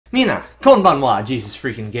Mina, konbanwa,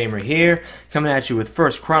 JesusFreakinGamer here, coming at you with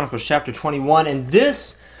 1 Chronicles chapter 21, and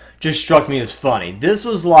this just struck me as funny. This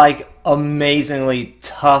was like amazingly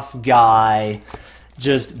tough guy,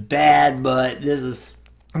 just bad, but this is,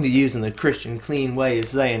 I'm using the Christian clean way of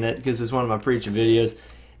saying it because it's one of my preaching videos.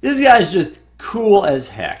 This guy's just cool as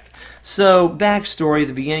heck. So, backstory, at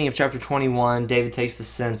the beginning of chapter 21, David takes the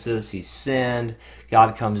census, he's sinned,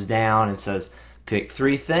 God comes down and says, pick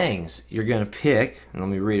three things. You're going to pick, and let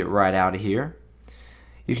me read it right out of here.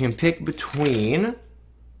 You can pick between,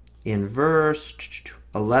 in verse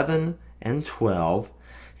 11 and 12,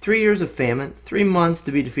 3 years of famine, 3 months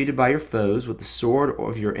to be defeated by your foes with the sword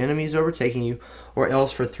of your enemies overtaking you, or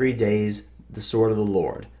else for 3 days the sword of the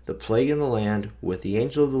Lord, the plague in the land, with the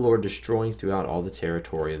angel of the Lord destroying throughout all the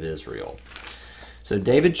territory of Israel. So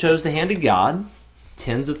David chose the hand of God.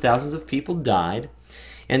 Tens of thousands of people died.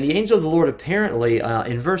 And the angel of the Lord apparently,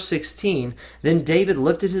 in verse 16, then David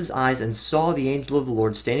lifted his eyes and saw the angel of the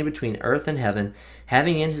Lord standing between earth and heaven,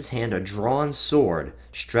 having in his hand a drawn sword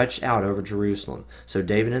stretched out over Jerusalem. So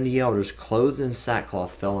David and the elders, clothed in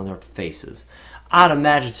sackcloth, fell on their faces. I'd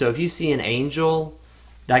imagine, so if you see an angel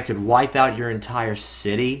that could wipe out your entire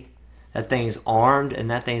city, that thing's armed and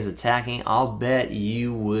that thing's attacking, I'll bet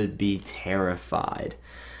you would be terrified.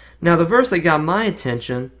 Now the verse that got my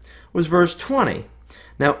attention was verse 20.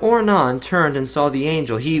 Now Ornan turned and saw the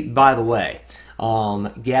angel. He, by the way,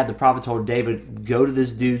 Gad the prophet told David, go to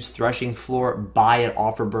this dude's threshing floor, buy it,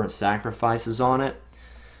 offer burnt sacrifices on it.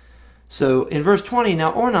 So in verse 20,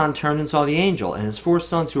 now Ornan turned and saw the angel, and his 4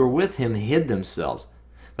 sons who were with him hid themselves.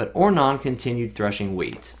 But Ornan continued threshing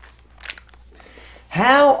wheat.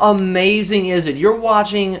 How amazing is it? You're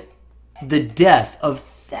watching the death of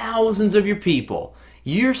thousands of your people.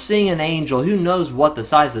 You're seeing an angel. Who knows what the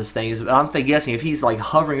size of this thing is? But I'm guessing if he's like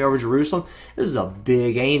hovering over Jerusalem, this is a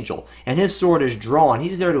big angel. And his sword is drawn.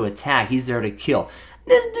 He's there to attack. He's there to kill.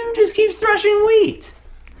 This dude just keeps threshing wheat.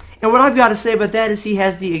 And what I've got to say about that is he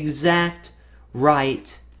has the exact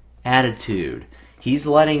right attitude. He's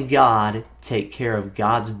letting God take care of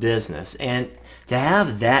God's business. And to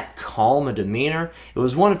have that calm a demeanor, it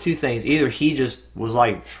was one of two things. Either he just was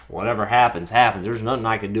like, whatever happens, happens. There's nothing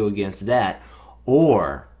I can do against that.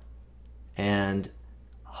 Or, and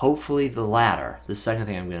hopefully the latter, the second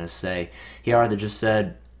thing I'm going to say, he either just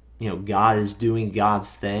said, you know, God is doing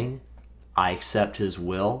God's thing. I accept his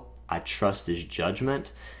will. I trust his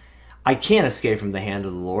judgment. I can't escape from the hand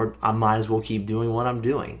of the Lord. I might as well keep doing what I'm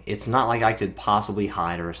doing. It's not like I could possibly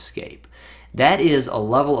hide or escape. That is a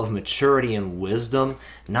level of maturity and wisdom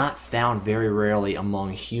not found very rarely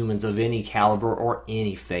among humans of any caliber or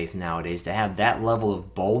any faith nowadays. To have that level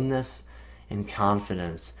of boldness and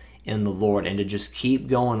confidence in the Lord and to just keep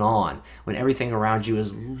going on when everything around you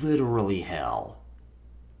is literally hell.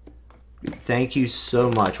 Thank you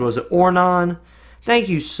so much. Was it Ornan? Thank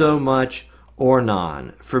you so much,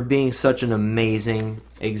 Ornan, for being such an amazing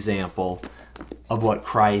example of what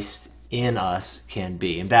Christ in us can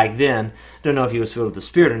be. And back then, don't know if he was filled with the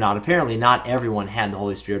Spirit or not. Apparently not everyone had the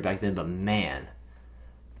Holy Spirit back then, but man,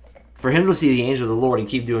 for him to see the angel of the Lord and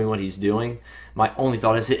keep doing what he's doing, my only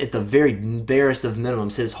thought is at the very barest of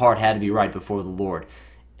minimums, his heart had to be right before the Lord.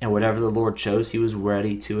 And whatever the Lord chose, he was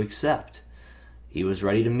ready to accept. He was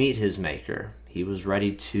ready to meet his Maker. He was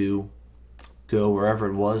ready to go wherever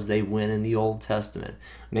it was they went in the Old Testament.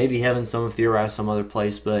 Maybe heaven, some have theorized some other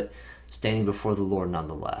place, but standing before the Lord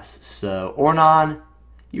nonetheless. So, Ornan,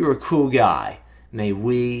 you're a cool guy. May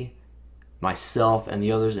we, myself, and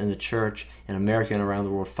the others in the church, in America and around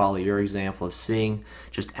the world, follow your example of seeing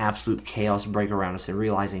just absolute chaos break around us and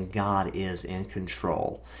realizing God is in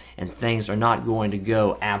control. And things are not going to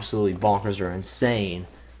go absolutely bonkers or insane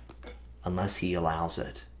unless he allows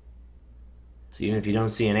it. So even if you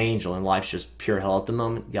don't see an angel and life's just pure hell at the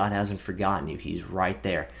moment, God hasn't forgotten you. He's right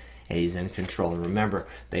there, and he's in control. And remember,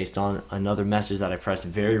 based on another message that I pressed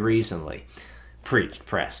very recently,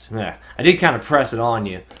 I did kind of press it on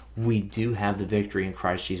you. We do have the victory in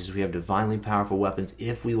Christ Jesus. We have divinely powerful weapons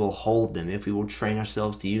if we will hold them, if we will train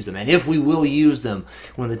ourselves to use them, and if we will use them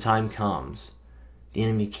when the time comes. The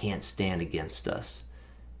enemy can't stand against us.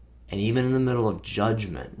 And even in the middle of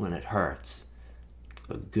judgment, when it hurts,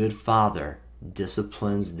 a good father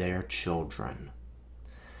disciplines their children.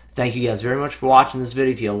 Thank you guys very much for watching this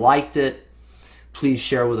video. If you liked it, please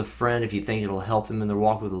share with a friend if you think it'll help them in their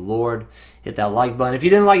walk with the Lord. Hit that like button. If you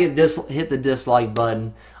didn't like it, hit the dislike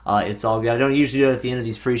button. It's all good. I don't usually do it at the end of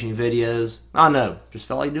these preaching videos. I know, just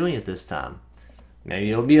felt like doing it this time.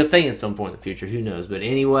 Maybe it'll be a thing at some point in the future. Who knows? But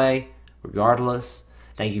anyway, regardless,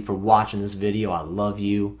 thank you for watching this video. I love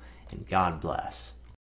you, and God bless.